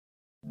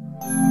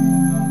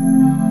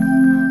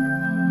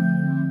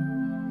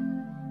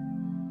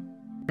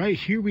Right,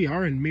 here we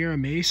are in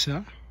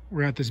Mesa.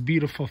 We're at this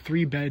beautiful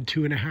 3-bed,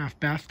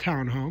 2.5-bath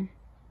townhome,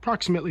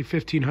 approximately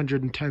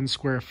 1,510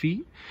 square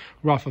feet.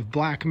 We're off of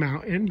Black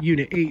Mountain,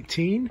 Unit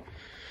 18.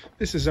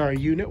 This is our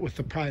unit with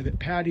the private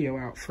patio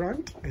out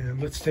front, and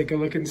let's take a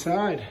look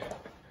inside.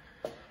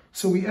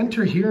 So we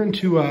enter here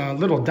into a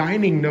little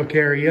dining nook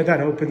area that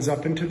opens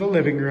up into the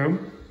living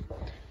room.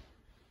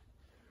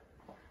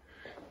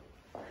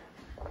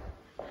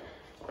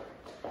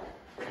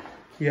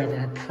 We have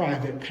our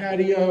private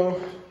patio,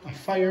 a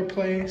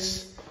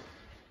fireplace.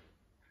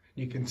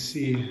 You can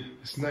see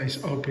this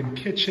nice open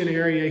kitchen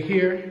area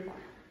here.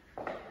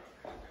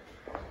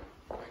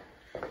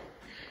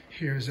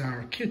 Here's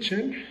our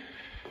kitchen.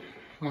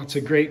 Lots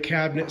of great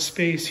cabinet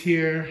space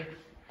here,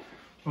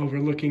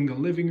 overlooking the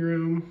living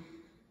room.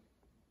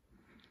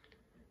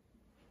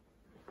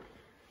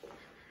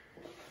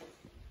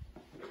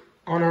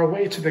 On our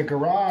way to the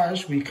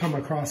garage, we come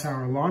across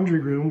our laundry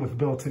room with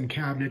built-in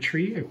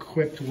cabinetry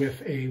equipped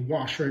with a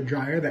washer and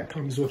dryer that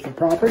comes with the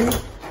property.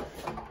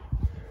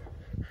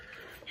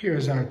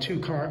 Here's our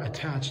 2-car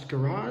attached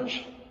garage.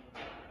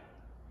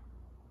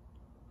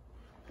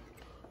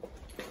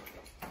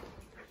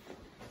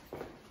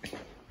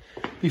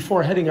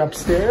 Before heading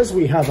upstairs,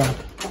 we have a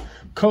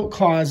coat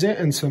closet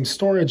and some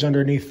storage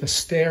underneath the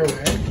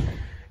stairway.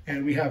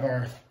 And we have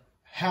our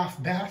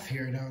half bath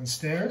here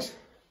downstairs.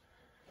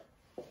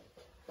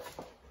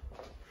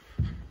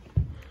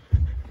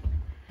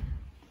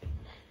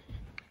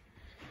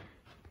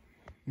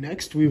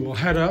 Next, we will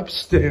head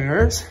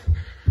upstairs.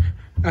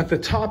 At the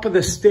top of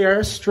the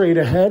stairs, straight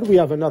ahead, we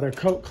have another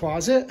coat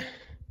closet.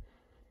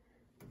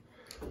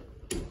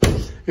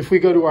 If we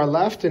go to our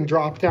left and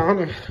drop down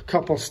a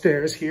couple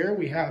stairs here,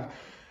 we have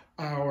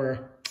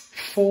our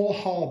full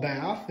hall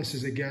bath. This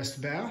is a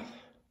guest bath.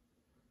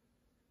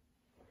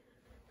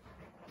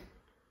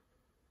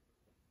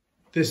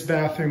 This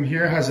bathroom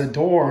here has a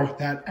door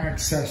that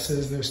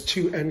accesses, there's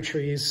 2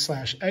 entries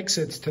 /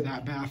 exits to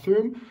that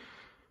bathroom.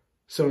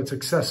 So it's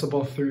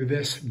accessible through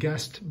this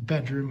guest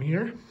bedroom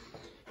here,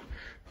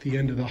 the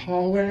end of the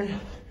hallway.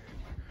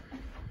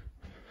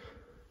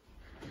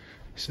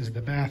 This is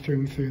the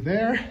bathroom through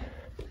there.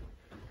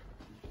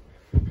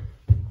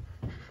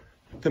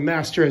 The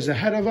master is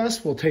ahead of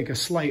us. We'll take a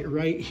slight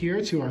right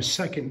here to our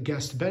second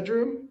guest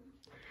bedroom.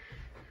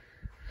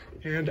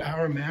 And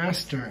our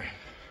master.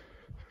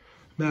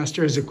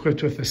 Master is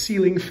equipped with a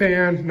ceiling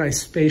fan,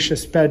 nice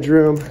spacious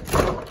bedroom,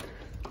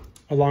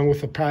 along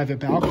with a private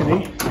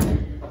balcony.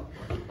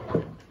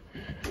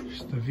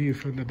 The view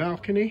from the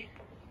balcony.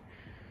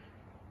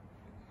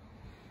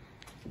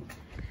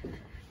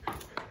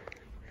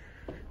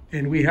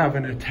 And we have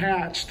an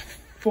attached,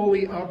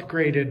 fully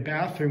upgraded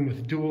bathroom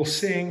with dual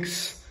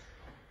sinks,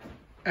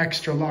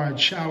 extra large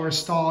shower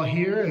stall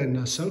here, and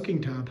a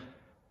soaking tub,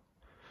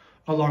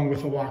 along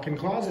with a walk-in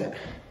closet.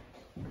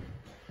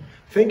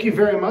 Thank you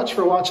very much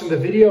for watching the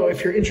video.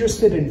 If you're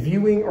interested in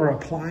viewing or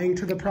applying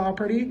to the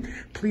property,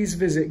 please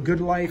visit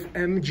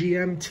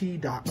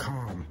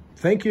goodlifemgmt.com.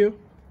 Thank you.